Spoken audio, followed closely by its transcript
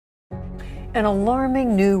An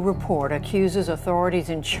alarming new report accuses authorities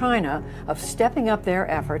in China of stepping up their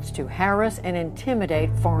efforts to harass and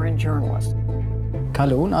intimidate foreign journalists.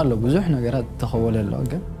 ካልኡን ኣሎ ብዙሕ ነገራት ተኸወለሎ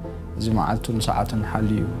ግን እዚ መዓልቱን ሰዓቱን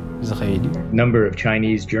ሓልዩ ዝኸይድ number of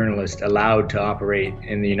Chinese journalists allowed to operate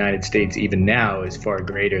in the United States even now is far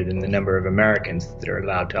greater than the number of Americans that are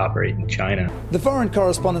allowed to operate in China. The Foreign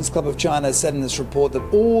Correspondents Club of China said in this report that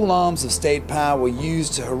all arms of state power were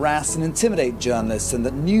used to harass and intimidate journalists, and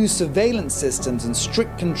that new surveillance systems and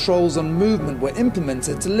strict controls on movement were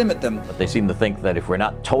implemented to limit them. But they seem to think that if we're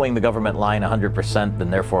not towing the government line 100%,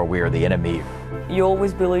 then therefore we are the enemy. You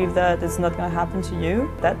always believe that it's not going to happen to you,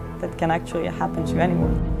 that can actually happen to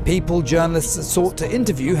anyone. People journalists sought to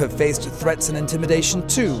interview have faced threats and intimidation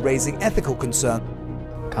too, raising ethical concern.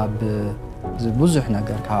 ካብ ብዙሕ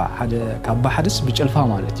ነገር ካብ ሓደ ብጭልፋ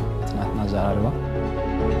ማለት እዩ ትናትና ዘራርባ